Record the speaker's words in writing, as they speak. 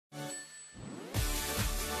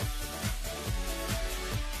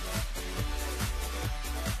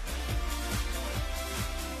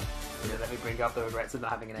bring up the regrets of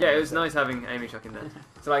not having an Amy. Yeah, it was nice having Amy Chuck in there.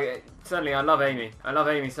 So like, certainly I love Amy. I love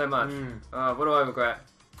Amy so much. What do I regret?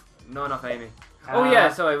 Not enough Amy. Oh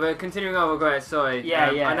yeah, sorry, we're continuing our regrets, sorry. Yeah,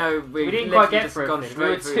 I know we didn't quite get through gone it. We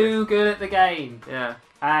straight were through too good at the game. Yeah.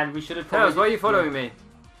 And we should have probably... Tails, why are you following me?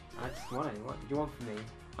 I just want to. What do you want from me?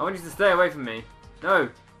 I want you to stay away from me. No,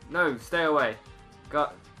 stay away.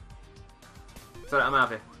 Got. Sorry, I'm out of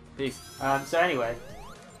here. Peace. So anyway.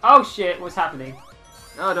 Oh shit, what's happening?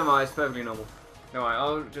 Oh, don't worry, it's perfectly normal. Don't worry,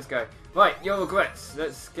 I'll just go. Right, your regrets.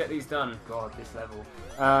 Let's get these done. God, this level.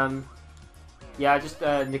 Yeah, just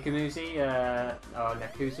Nikamuzi, or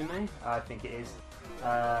Nakuzume, I think it is.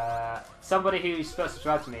 Somebody who's first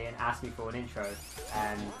subscribed to me and asked me for an intro,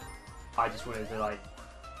 and I just wanted to like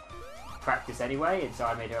practice anyway, and so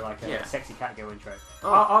I made her like a sexy cat girl intro.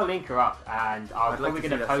 Oh. I'll link her up, and I'm probably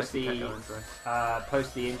going to post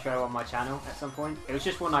the intro on my channel at some point. It was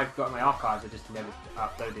just one I've got in my archives, I just never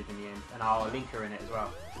uploaded in the end, and I'll link her in it as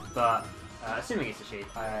well. But assuming it's a she,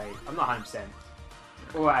 I'm not 100%.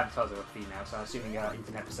 All our avatars are female, so I'm assuming our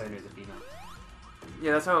internet persona is a female.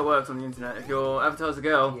 Yeah, that's how it works on the internet. If your avatar's a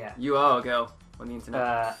girl, you are a girl on the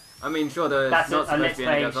internet. I mean, sure, there's that's not a Let's supposed to be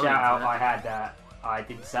any Play girls on shout the out internet. I had that I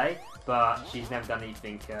didn't say, but she's never done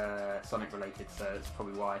anything Sonic related, so that's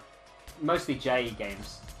probably why. Mostly J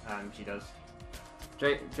games, she does.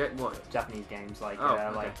 J what? Japanese games like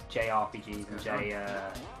okay. like JRPGs and J.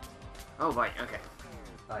 Oh right, okay.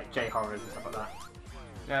 Like J horrors and stuff like that.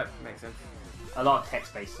 Yeah, makes sense. A lot of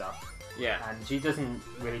text-based stuff. Yeah. And she doesn't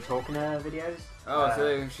really talk in her videos. Oh,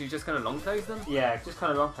 so she just kind of long plays them? Yeah, just kind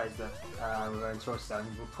of long plays them with her own choices, and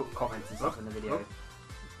we'll put comments and stuff in the video.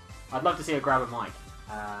 I'd love to see her grab a mic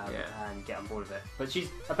and get on board with it. But she's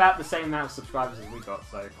about the same amount of subscribers as we got,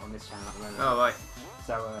 so on this channel at the moment. Oh right.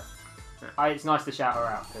 So it's nice to shout her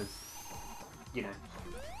out because, you know.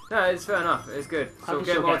 No, it's fair enough. It's good. So we'll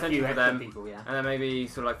get more attention for them, people, and then maybe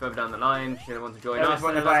sort of like further down the line, she'll want to join us.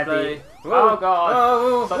 Let's play. Oh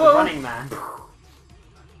god! It's like the Running Man.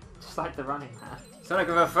 Just like the Running Man. Sonic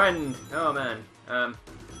with a friend. Oh man.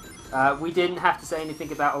 We didn't have to say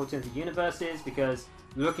anything about alternative universes because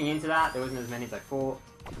looking into that, there wasn't as many as I thought.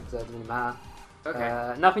 So it doesn't matter.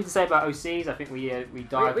 Okay. Nothing to say about OCs. I think we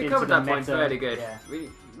dived into covered the that point fairly good. Yeah.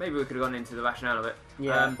 Maybe we could have gone into the rationale of it.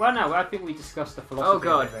 Yeah. Well, no. I think we discussed the philosophy. Oh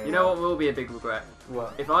god. Of it You know what will be a big regret?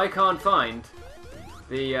 What? If I can't find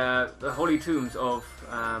the holy tombs of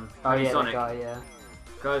Sonic.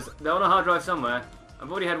 Because they're on a hard drive somewhere. I've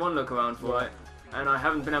already had one look around for it, and I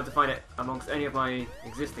haven't been able to find it amongst any of my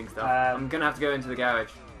existing stuff. I'm gonna have to go into the garage.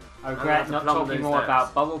 I regret not talking more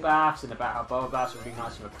about bubble baths and about how bubble baths would be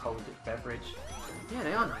nice with a cold beverage. Yeah,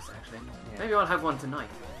 they are nice actually. Yeah. Maybe I'll have one tonight.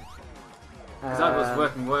 Because I was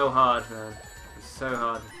working real hard, man. It's so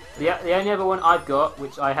hard. The only other one I've got,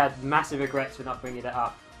 which I had massive regrets for not bringing it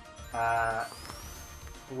up,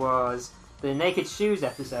 was the Naked Shoes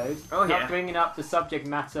episode. Oh yeah. Not bringing up the subject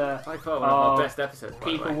matter. I thought one of my best episodes.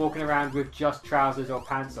 People walking around with just trousers or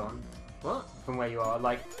pants on. What? From where you are,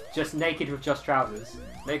 like just naked with just trousers.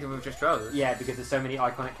 Naked with just trousers? Yeah, because there's so many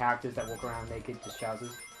iconic characters that walk around naked just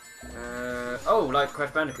trousers. Oh, like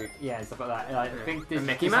Crash Bandicoot. Yeah, and stuff like that. I think there's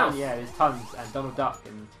Mickey Mouse. Yeah, there's tons, and Donald Duck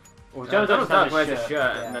and. Well, Donald Duck wears a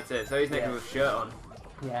shirt and that's it. So he's naked with a shirt on.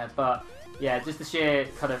 Yeah, but yeah, just the sheer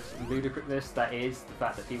kind of ludicrousness that is the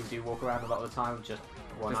fact that people do walk around a lot of the time with just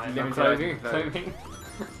one item of clothing.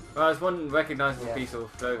 Well, there's one recognisable piece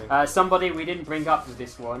of clothing. Somebody we didn't bring up with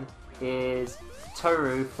this one is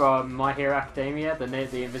Toru from My Hero Academia, the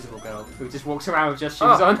invisible girl, who just walks around with just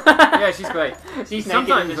shoes on. Yeah, she's great. She's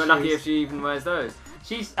Sometimes we're lucky if she even wears those.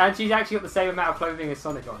 She's actually got the same amount of clothing as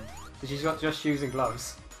Sonic on. So she's got just shoes and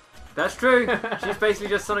gloves. That's true. She's basically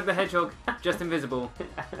just Sonic the Hedgehog, just invisible.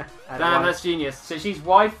 Damn, that's genius. So she's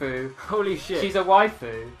waifu. Holy shit. She's a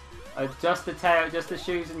waifu. Just the tail, just the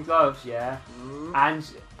shoes and gloves, yeah. And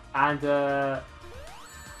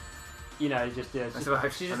you know,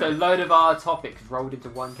 she's just a load of our topics rolled into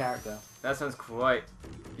one character. That sounds quite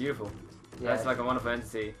beautiful. Yeah. That's like a wonderful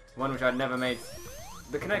entity. One which I'd never made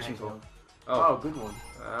the connection for. Oh, good one.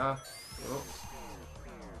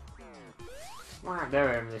 They're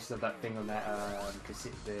reminiscent of that thing on that, is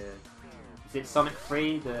it Sonic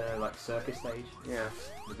 3, the like circus stage? Yeah.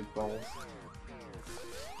 The big balls.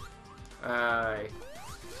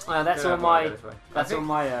 That's all my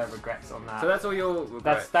regrets on that. So that's all your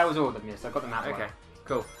regrets? That was all of them, yes. I got them out of the way. Okay,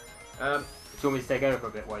 cool. Do you want me to take over for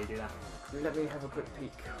a bit while you do that? Let me have a quick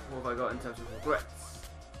peek. What have I got in terms of regrets?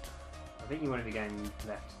 I think you want to be going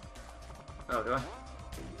left. Oh, do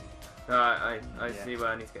I? I see where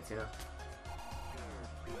I need to get to now.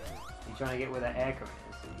 You're trying to get where that air current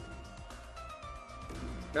is.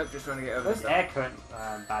 Nope, just trying to get over Those this air current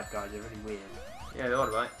bad guys are really weird. Yeah, they're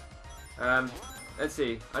odd, right? Let's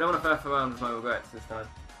see. I don't want to faff around with my regrets this time.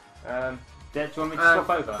 Do you want me to swap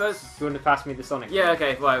over? First... Do you want to pass me the Sonic? Yeah,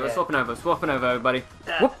 okay, right, we're swapping over. Swapping over, everybody.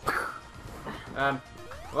 Whoop.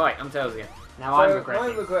 Right, I'm Tails again. Now so I'm regretting.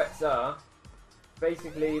 My regrets are,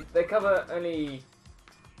 basically, they cover only...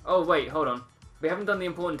 Oh, wait, hold on. We haven't done the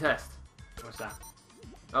important test. What's that?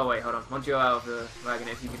 Oh, wait, hold on. Once you're out of the wagon,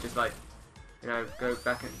 if you could just, like, you know, go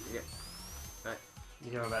back and... Yeah. Right.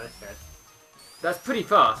 You know about this, guys? That's pretty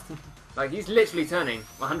fast. Like, he's literally turning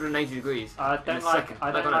 180 degrees. I don't like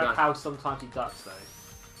how sometimes he ducks, though.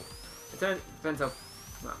 It depends how...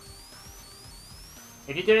 Well.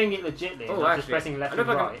 If you're doing it legitly, not just pressing left and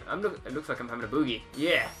right... It looks like I'm having a boogie.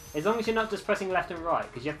 Yeah! As long as you're not just pressing left and right,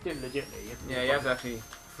 because you have to do it legitly. You have to actually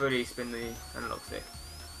fully spin the analog stick.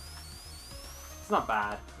 It's not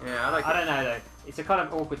bad. Yeah, I like it. I don't know, though. It's a kind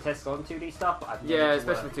of awkward test on 2D stuff, but I've known it to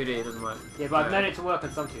especially work. with 2D, it doesn't work. Yeah, but I've known it to work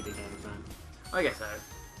on some 2D games, man. I guess so.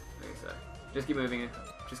 Just keep moving.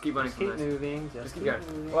 Just keep running. Just keep moving. Just keep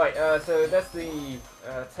going. Right, so that's the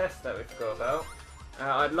test that we've got about.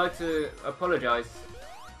 I'd like to apologise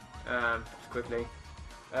just quickly.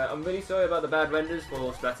 I'm really sorry about the bad renders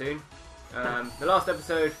for Splatoon. The last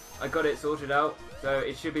episode, I got it sorted out, so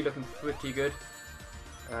it should be looking pretty good.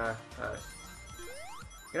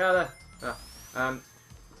 Get out of there!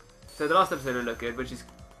 So the last episode will look good, which is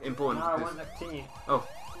important. No, I want to continue. Oh,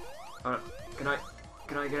 alright.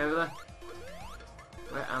 Can I get over there?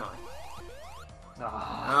 Where am I?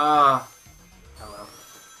 Oh well.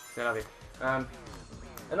 Say love you.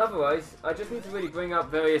 And otherwise, I just need to really bring up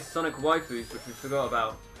various Sonic waifus, which we forgot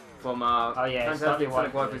about from our fantastic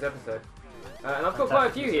Sonic waifus episode. And I've got quite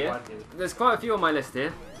a few here. There's quite a few on my list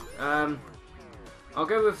here. I'll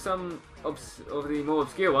go with some of the more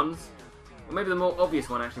obscure ones. Or maybe the more obvious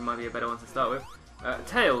one actually might be a better one to start with.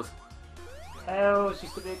 Tails. Tails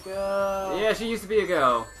used to be a girl. Yeah, she used to be a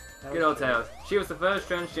girl. Good old Tails. She was the first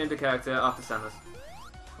transgender character after Samus.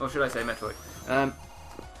 Or should I say Metroid.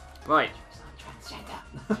 Right. Transgender.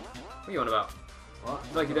 What are you on about? What?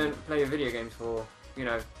 It's like you don't play your video games for, you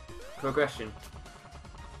know, progression.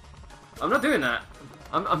 I'm not doing that.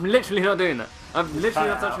 I'm literally not doing that. I'm literally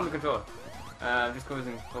not touching the controller. Just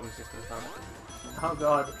causing problems just for the fun. Oh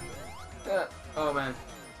god. Oh man.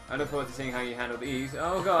 I look forward to seeing how you handle these.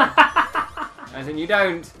 Oh god. As in you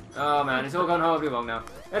don't. Oh man, it's all gone horribly wrong now.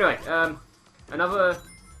 Anyway, another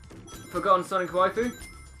forgotten Sonic waifu.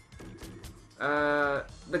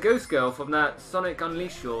 The Ghost Girl from that Sonic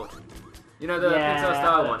Unleashed short. You know, the Pixar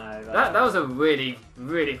style one. That was a really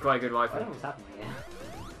quite good waifu. I don't know what's happening here.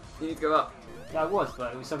 You need to go up. Yeah, I was,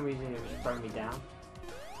 but for some reason it was throwing me down.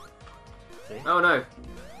 See? Oh no.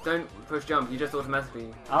 Don't push jump, you just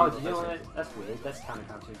automatically... Oh, did you want to... That's weird, that's kind of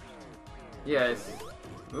counterintuitive. Yeah, it's...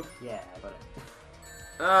 Oof. Yeah, I got it.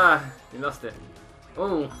 Ah, you lost it.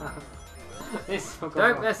 Oh.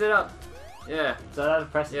 Don't mess it up. Yeah. So that's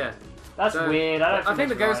impressive. Yeah. That's weird. I think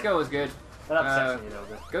the Ghost Girl was good. That upsets me a little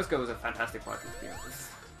bit. Ghost Girl was a fantastic fighter, to be honest.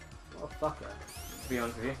 What a fucker. To be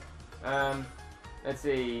honest with you. Let's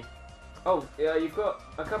see. Oh, yeah, you've got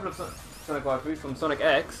a couple of Sonic waifus from Sonic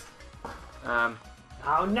X.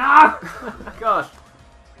 Oh no! Gosh.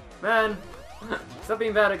 Man. Stop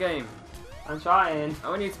being bad at game. I'm trying. I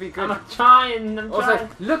want you to be good. I'm trying. Also,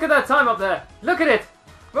 look at that time up there. Look at it.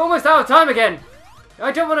 We're almost out of time again.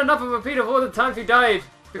 I don't want another repeat of all the times we died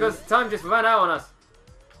because time just ran out on us.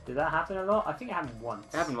 Did that happen a lot? I think it happened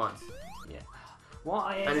once. It happened once. Yeah.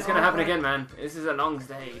 What? And it's going to happen again, man. This is a long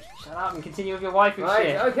stage. Shut up and continue with your waifu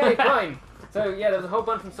shit. Okay, fine. So, yeah, there was a whole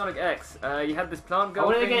bunch from Sonic X. You had this plant girl I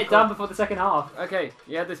want to get it done before the second half. Okay,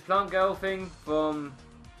 you had this plant girl thing from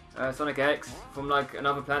Sonic X, from, like,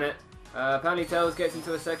 another planet. Apparently Tails gets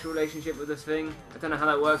into a sexual relationship with this thing. I don't know how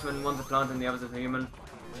that works when one's a plant and the other's a human.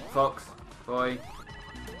 Fox, boy.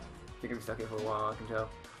 You're going to be stuck here for a while, I can tell.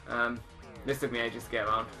 This took me ages to get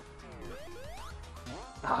around.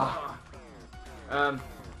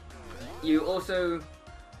 You also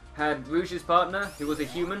had Rouge's partner, who was a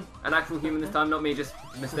human, an actual human this time, not me just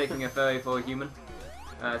mistaking a furry for a human.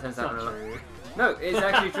 Tends to happen a lot. No, it's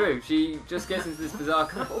actually true. She just gets into this bizarre,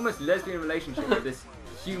 kind of almost lesbian relationship with this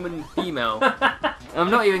human female.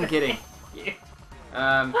 I'm not even kidding.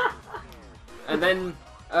 And then,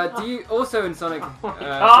 do you also in Sonic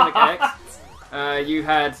X, you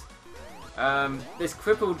had this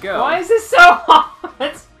crippled girl. Why is this so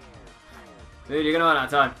hard? Dude, you're gonna run out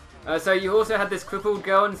of time. So you also had this crippled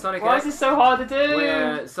girl in Sonic X. Why is this so hard to do?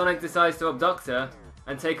 Where Sonic decides to abduct her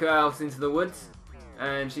and take her out into the woods,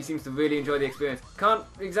 and she seems to really enjoy the experience. Can't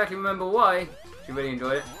exactly remember why. She really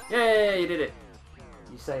enjoyed it. Yeah, you did it.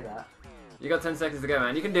 You say that. You got 10 seconds to go,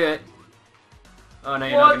 man. You can do it. Oh no,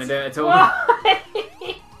 you're not going to do it at all. Why?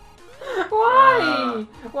 Why?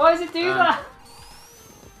 Why does it do that?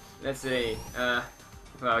 Let's see. Well,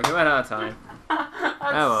 you ran out of time. That's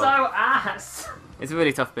so ass. It's a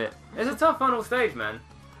really tough bit. It's a tough final stage, man.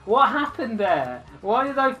 What happened there? Why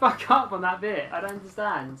did I fuck up on that bit? I don't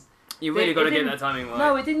understand. You really got to get that timing right.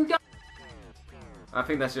 No, it didn't go. I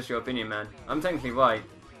think that's just your opinion, man. I'm technically right.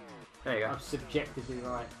 There you go. I'm subjectively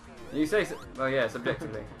right. You say so. Well, yeah,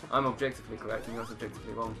 subjectively. I'm objectively correct and you're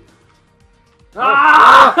subjectively wrong.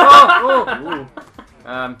 Ah!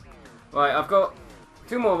 Right, I've got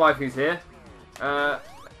 2 more waifus here.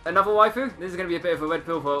 Another waifu. This is going to be a bit of a red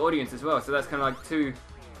pill for our audience as well, so that's kind of like 2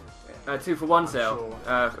 for 1 sale.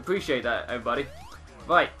 Sure. Appreciate that, everybody.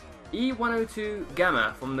 Right, E102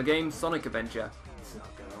 Gamma from the game Sonic Adventure. It's not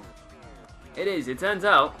a girl. It is. It turns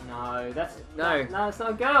out. No, No, it's not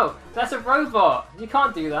a girl. That's a robot. You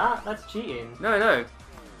can't do that. That's cheating. No.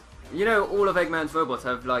 You know, all of Eggman's robots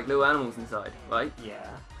have like little animals inside, right? Yeah.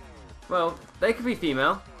 Well, they could be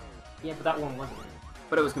female. Yeah, but that one wasn't.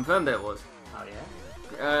 But it was confirmed that it was. Oh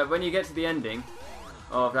yeah. When you get to the ending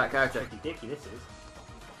of that character. Tricky dicky, this is.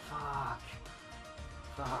 Fuck.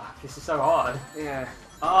 This is so hard. Yeah.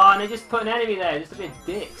 Oh, and they just put an enemy there, just a bit of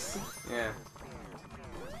dicks. Yeah.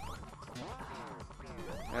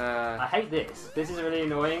 I hate this. This is really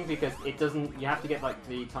annoying because it doesn't. You have to get like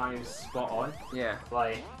the time spot on. Yeah.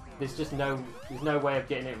 Like, there's no way of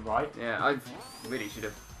getting it right. Yeah, I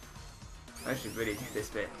should really do this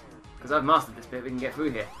bit. Because I've mastered this bit, we can get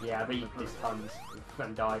through here. Yeah, but there's tons.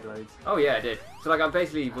 And died loads. Oh yeah, I did. So like I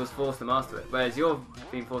basically was forced to master it, whereas you're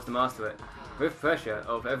being forced to master it with pressure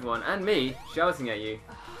of everyone and me shouting at you.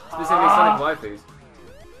 Specifically Sonic waifus.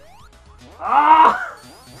 Ah!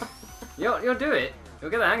 You'll do it. You'll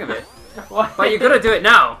get the hang of it. Why? But you gotta do it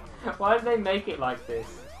now. Why did they make it like this?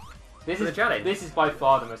 This For is the challenge. This is by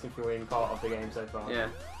far the most infuriating part of the game so far. Yeah.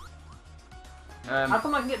 How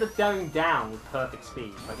come I can get the going down with perfect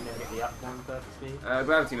speed? I can never get the up down with perfect speed.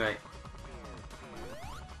 Gravity, mate.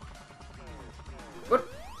 What?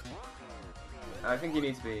 I think you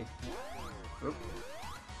need to be. Oop.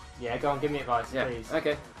 Yeah, go on, give me advice, Yeah. please.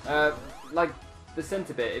 Okay. Like the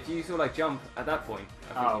center bit. If you sort of like jump at that point,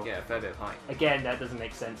 I think you get a fair bit of height. Again, that doesn't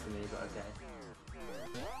make sense to me, but okay.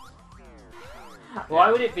 Why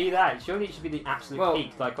would it be that? Surely it should be the absolute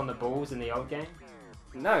peak, like on the balls in the old game.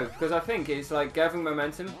 No, because I think it's like gathering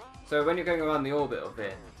momentum. So when you're going around the orbit of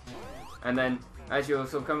it, and then as you're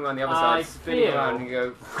sort of coming around the other side, spinning around and you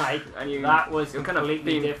go, like, and that was you're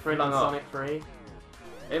completely kind of different in Sonic 3.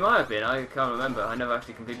 It might have been. I can't remember. I never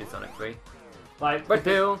actually completed Sonic 3. Like, but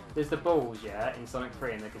there's the balls, yeah, in Sonic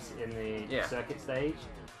 3 in the circuit stage,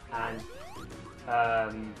 and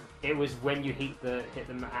it was when you hit the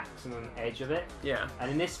maximum edge of it. Yeah.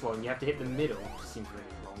 And in this one, you have to hit the middle, which seems really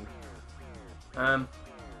long.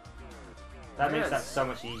 That makes that so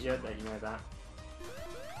much easier that you know that.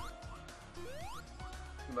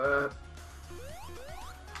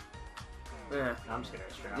 Yeah. I'm just gonna go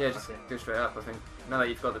straight up. Yeah, just go straight up, I think. Now that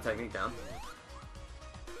you've got the technique down.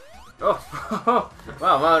 Oh!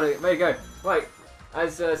 Wow, there you go. Right,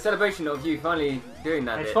 as a celebration of you finally doing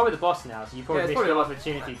that It's probably the boss now, so you probably missed the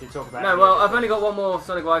opportunity to talk about it. No, well, I've only got one more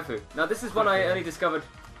Sonic waifu. Now, this is one I only discovered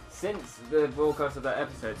since the broadcast of that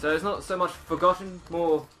episode, so it's not so much forgotten,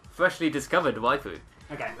 more freshly discovered waifu.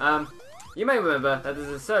 Okay. You may remember that there's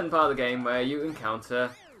a certain part of the game where you encounter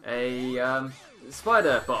a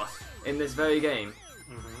spider boss in this very game.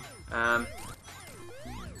 Mm-hmm.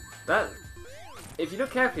 That, if you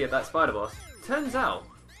look carefully at that spider boss, turns out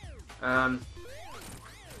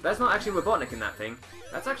that's not actually Robotnik in that thing.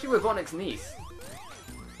 That's actually Robotnik's niece.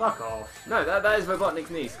 Fuck off. No, that is Robotnik's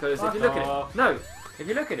niece. Because if you look at it, if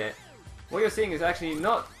you look at it, what you're seeing is actually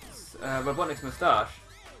not Robotnik's moustache,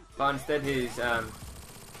 but instead his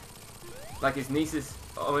like his niece's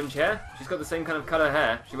orange hair. She's got the same kind of colour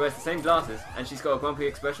hair. She wears the same glasses, and she's got a grumpy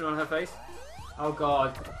expression on her face. Oh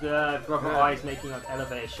god, the rubber eyes making like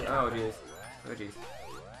elevator shit. Oh jeez. Oh jeez.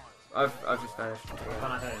 I've just vanished.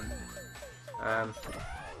 Can I hurt him?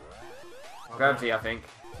 Gravity, I think.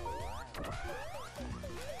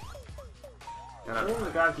 I think the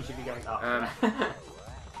gravity should be going up.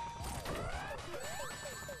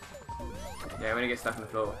 Yeah, when it gets stuck on the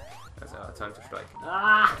floor, that's our time to strike.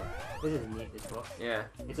 Ah! This is neat, this boss. Yeah.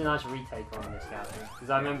 It's a nice retake on this character. Because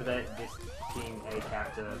I remember that this being a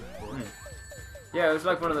character before. Yeah, it was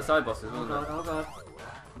like one of the side bosses, wasn't it? Oh god.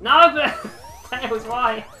 No, but Tails,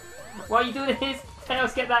 why? Why are you doing this?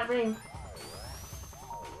 Tails, get that ring.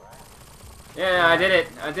 Yeah, I did it.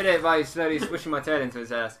 I did it by slowly squishing my tail into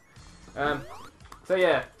his ass. So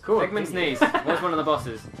yeah, cool. Eggman's niece was one of the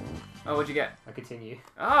bosses. Oh, what'd you get? I continue.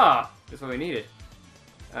 Ah! That's what we needed.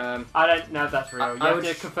 I don't know if that's real. You have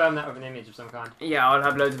to confirm that with an image of some kind. Yeah, I'll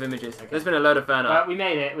have loads of images. Okay. There's been a load of fan art. We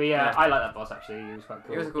made it. I like that boss actually. He was quite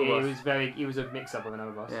cool. He was a cool boss. He was a mix-up of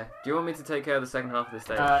another boss. Yeah. Do you want me to take care of the second half of the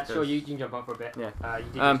stage? Sure, you can jump on for a bit. Yeah. You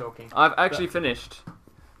did talking. I've actually finished.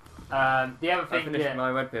 The other thing. I finished my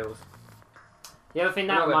red pills. The other thing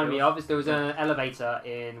that reminded me of is there was an elevator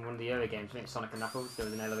in one of the earlier games. I think Sonic and Knuckles. There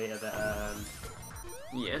was an elevator that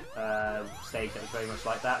stage that was very much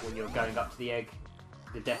like that when you're going up to the egg,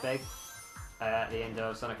 the death egg. At the end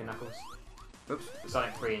of Sonic and Knuckles. Oops.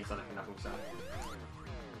 Sonic 3 and Sonic and Knuckles.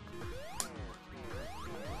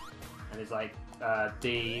 And there's like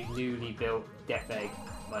the newly built death egg,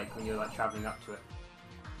 like when you're like travelling up to it.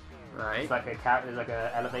 Right. It's like there's like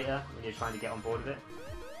a elevator when you're trying to get on board with it.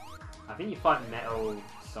 I think you fight Metal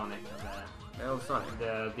Sonic up there. Metal Sonic?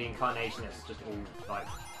 The incarnation that's just all like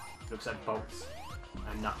looks like bolts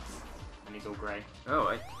and nuts, and he's all grey. Oh,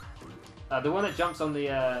 right. The one that jumps on the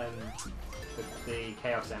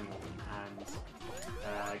Chaos Emerald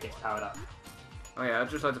and gets powered up. Oh yeah, I'd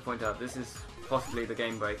just like to point out, this is possibly the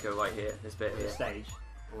game breaker right here, this bit here. The stage?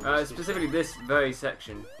 Specifically this very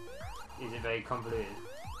section. Is it very convoluted?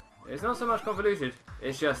 It's not so much convoluted,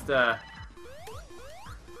 it's just,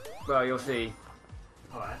 well, you'll see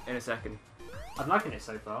in a second. I'm liking it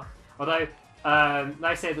so far. Although, like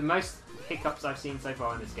I said, the most hiccups I've seen so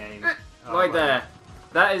far in this game... right there.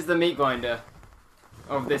 That is the meat grinder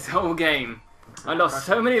of this whole game. I lost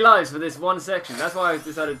so many lives for this one section. That's why I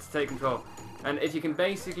decided to take control. And if you can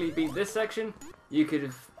basically beat this section, you could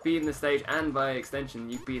have beaten the stage, and by extension,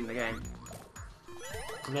 you've beaten the game.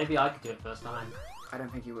 Maybe I could do it first time. I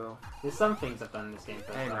don't think you will. There's some things I've done in this game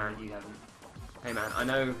first time that you haven't. Hey man, I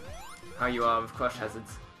know how you are with crush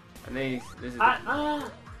hazards. And this is...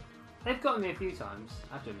 they've gotten me a few times,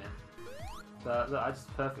 I have to admit. But look, I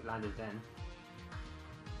just perfect landed then.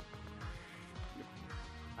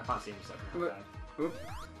 I can't see myself now. Oop.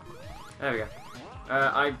 There we go.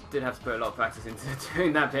 I did have to put a lot of practice into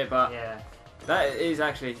doing that bit, but yeah, that is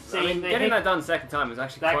actually... See, I mean, getting that done second time was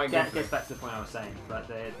actually quite good. That gets back to the point I was saying, but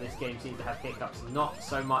this game seems to have hiccups not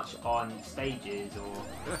so much on stages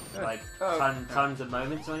or like tons of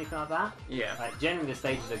moments or anything like that. Yeah. Like generally the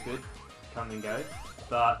stages are good, come and go,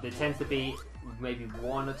 but there tends to be maybe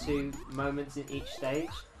one or two moments in each stage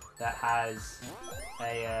that has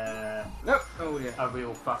a a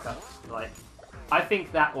real fuck up. Like, I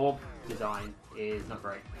think that orb design is not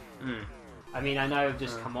great. I mean, I know I've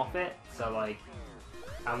just come off it, so like,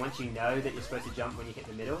 and once you know that you're supposed to jump when you hit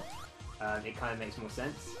the middle, it kind of makes more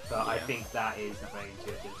sense. But I think that is not very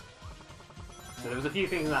intuitive. So there was a few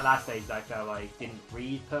things in that last stage that I felt like didn't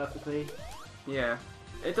read perfectly. Yeah,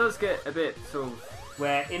 it does get a bit sort of...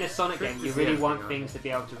 Where in a Sonic game, you really want things to be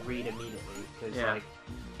able to read immediately, because like,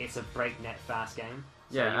 it's a breakneck fast game.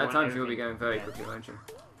 So yeah, at times you'll be going very quickly, won't you?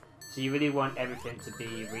 So you really want everything to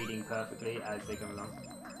be reading perfectly as they go along.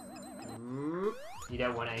 You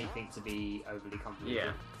don't want anything to be overly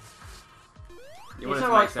complicated. Yeah. It's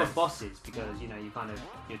alright for bosses because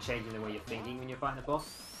you're changing the way you're thinking when you're fighting a boss.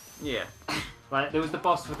 Yeah. Like there was the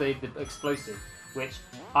boss with the explosive, which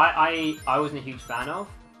I wasn't a huge fan of,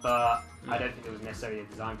 but I don't think there was necessarily a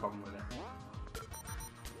design problem with it.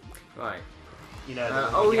 Right. You know,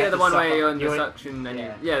 the one where you're on the suction and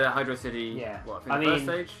the Hydro City. Yeah. What, in the first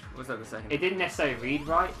stage? Was that the second? It didn't necessarily read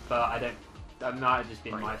right, but that might have just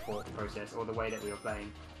been my thought process or the way that we were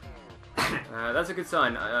playing. That's a good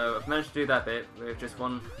sign. I've managed to do that bit with just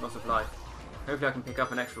one loss of life. Hopefully I can pick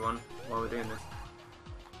up an extra one while we're doing this.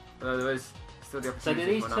 Although there is still the opportunity. So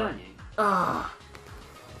did these turn you? Ah.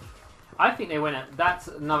 I think they went at... That's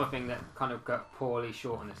another thing that kind of got poorly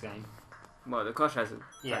short on this game. Well, the crush hazard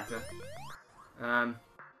factor.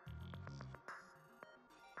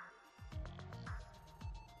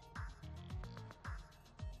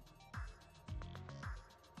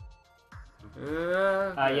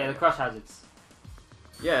 Yeah, the crush hazards.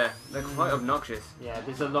 Yeah, they're quite obnoxious. Yeah,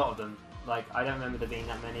 there's a lot of them. Like, I don't remember there being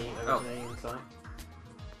that many originally in Sonic.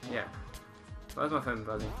 Yeah. Where's my phone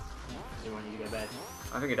buzzing? Does it want you to go to bed?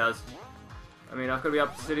 I think it does. I mean, I've got to be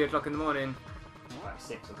up to 3 o'clock in the morning. Like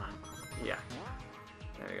 6 or 9. Yeah.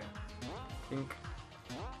 There we go. Think.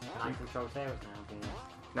 Can I control Tails now, please?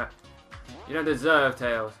 No. You don't deserve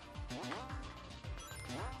Tails.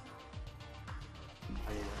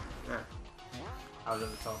 I did it. Yeah. I was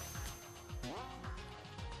at the top.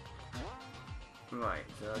 Right,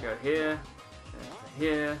 so I'll go here,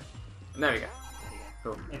 here. There we go.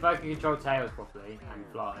 Cool. If I could control Tails properly and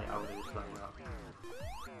fly, I would have just flown up.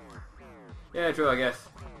 Yeah, true, I guess.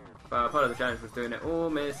 But part of the challenge was doing it all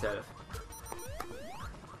myself.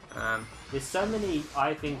 There's so many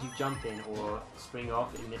things you jump in or spring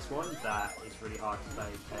off in this one that it's really hard to play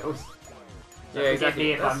Tails. So yeah,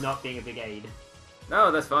 exactly. If I'm not being a big aid.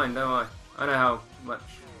 No, that's fine. Don't worry. I know how much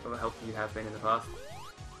of a help you have been in the past.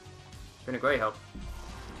 Been a great help.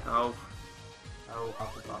 Oh. Oh,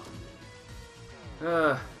 Hufflepuff.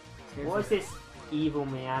 What What is this evil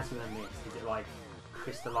miasma mist? Is it like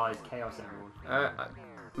crystallized chaos emerald?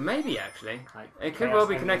 Maybe actually. Like it could well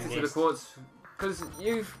be connected to the quartz. Because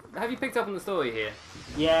have you picked up on the story here?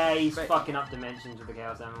 Yeah, he's fucking up dimensions with the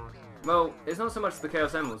chaos emerald. Well, it's not so much the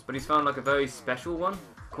chaos emeralds, but he's found like a very special one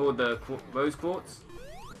called the rose quartz.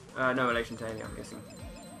 No relation to Amy, I'm guessing.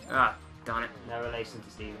 Ah, darn it. No relation to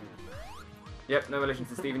Steven. Yep, no relation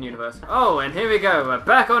to Steven Universe. Oh, and here we go. We're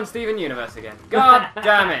back on Steven Universe again. God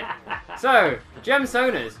damn it. So, gem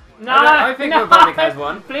soners. No, I think Robotnik has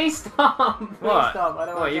one. Please stop. Please What? stop. I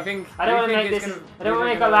don't What, want you think? I don't want to make this. I don't want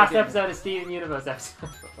to make our last episode. episode a Steven Universe episode.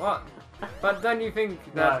 What? But don't you think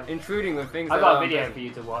that intruding with things I that got are a video for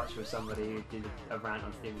you to watch with somebody who did a rant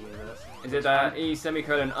on Steven Universe. Is it that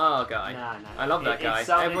E:R guy? No. I love that guy.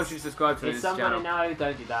 Everyone should subscribe to his channel. No,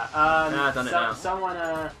 don't do that. I've done it now. Someone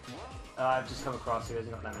I've just come across who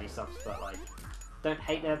hasn't got that many subs, but like, don't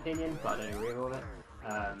hate their opinion, but I don't agree with all of it.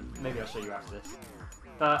 Maybe I'll show you after this.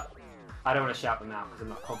 But I don't want to shout them out because I'm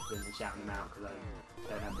not confident in shouting them out because I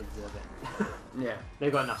don't have to deserve it. Yeah.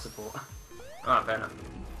 They've got enough support. Oh, fair enough.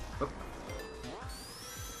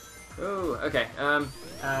 Oh, okay. But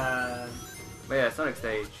yeah, Sonic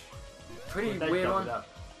Stage. Pretty weird one.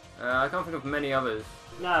 I can't think of many others.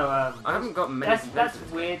 No, I haven't got many. That's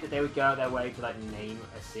weird that they would go out their way to like name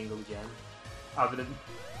a single gem, other than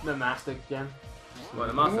the Master Gem. Well,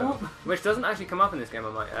 the Master, which doesn't actually come up in this game,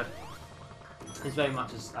 I might add. It's very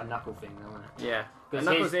much a Knuckle thing, though, isn't it? Yeah, and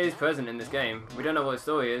Knuckles is present in this game. We don't know what his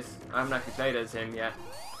story is. I haven't actually played as him yet.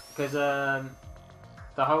 Because the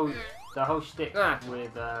whole shtick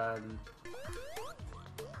with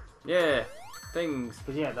yeah, things.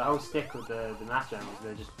 Because yeah, the whole stick with the Master Emeralds,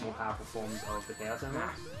 they're just more powerful forms of the Chaos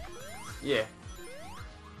Emeralds. Yeah.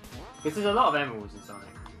 Because there's a lot of emeralds in Sonic.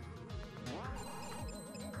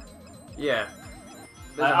 Yeah.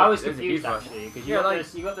 I was confused actually because you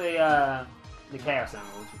got the Chaos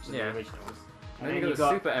Emeralds, which are the originals, and then you got the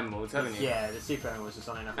Super Emeralds, haven't you? Yeah, the Super Emeralds are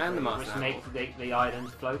Sonic and the Master Emeralds, which make the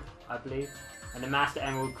islands float, I believe. And the Master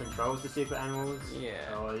Emerald controls the Super Emeralds.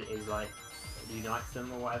 Yeah. Or is like unites them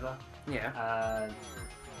or whatever. Yeah.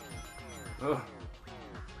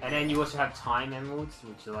 And then you also have Time Emeralds,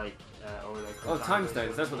 which are like Time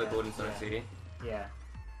Stones. That's what they're called in Sonic CD. Yeah.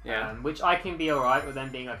 Yeah. Which I can be alright with them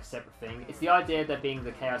being like a separate thing. It's the idea of there being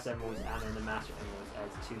the Chaos Emeralds and then the Master Emeralds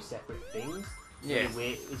as two separate things. Yeah. Really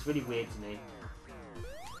weird. It's really weird to me.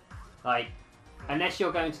 Like, unless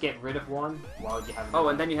you're going to get rid of one, why would you have another? Oh,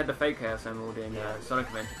 and then you had the fake Chaos Emerald in Sonic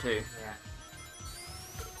Adventure 2.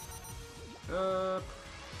 Yeah.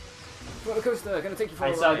 Roller coaster, gonna take you for a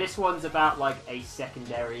ride. So this one's about like a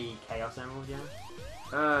secondary Chaos Emerald,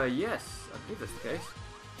 yeah? Yes, I believe that's the case.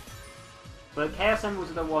 But Chaos Emeralds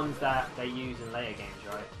are the ones that they use in later games,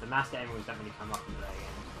 right? The Master Emeralds don't really come up in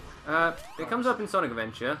later games. It comes up in Sonic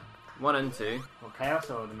Adventure 1 and 2. Well, Chaos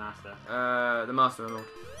or the Master? The Master Emerald.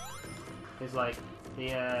 Because like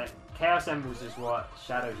the Chaos Emeralds is what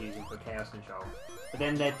Shadow's using for Chaos Control, but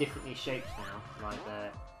then they're differently shaped now. Like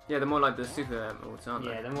they're more like the Super Emeralds, aren't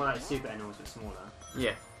they? Yeah, they're more like Super Emeralds but smaller.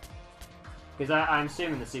 Yeah. Because I'm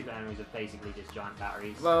assuming the Super Emeralds are basically just giant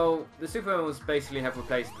batteries. Well, the Super Emeralds basically have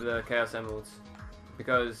replaced the Chaos Emeralds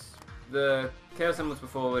because the Chaos Emeralds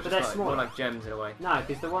before were just more like gems in a way. No,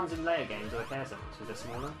 because the ones in later games are the Chaos Emeralds, so they're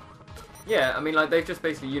smaller. Yeah, I mean, like they've just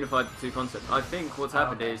basically unified the two concepts. I think what's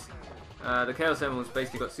happened is the Chaos Emeralds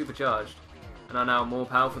basically got supercharged and are now more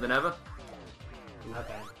powerful than ever.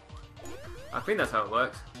 Okay. I think that's how it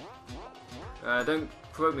works. Don't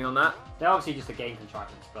quote me on that. They're obviously just a game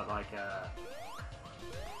contrivance, but like,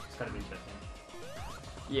 it's kind of interesting.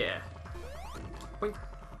 Yeah. Wait.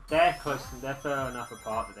 They're close. They're far enough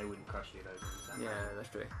apart that they wouldn't crush you, though. Yeah, that's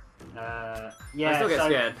true. Yeah. I still get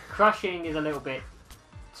scared. Crushing is a little bit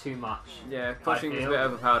too much. Yeah, crushing is a bit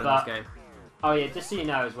overpowered in this game. Oh yeah, just so you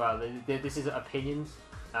know as well, this is opinions,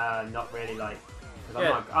 not really like.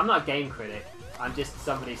 Yeah. I'm not a game critic. I'm just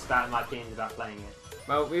somebody spouting my opinions about playing it.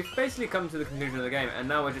 Well, we've basically come to the conclusion of the game, and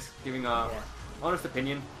now we're just giving our honest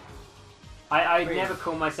opinion. I never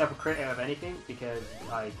call myself a critic of anything because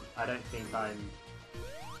I don't think I'm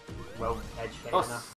well educated enough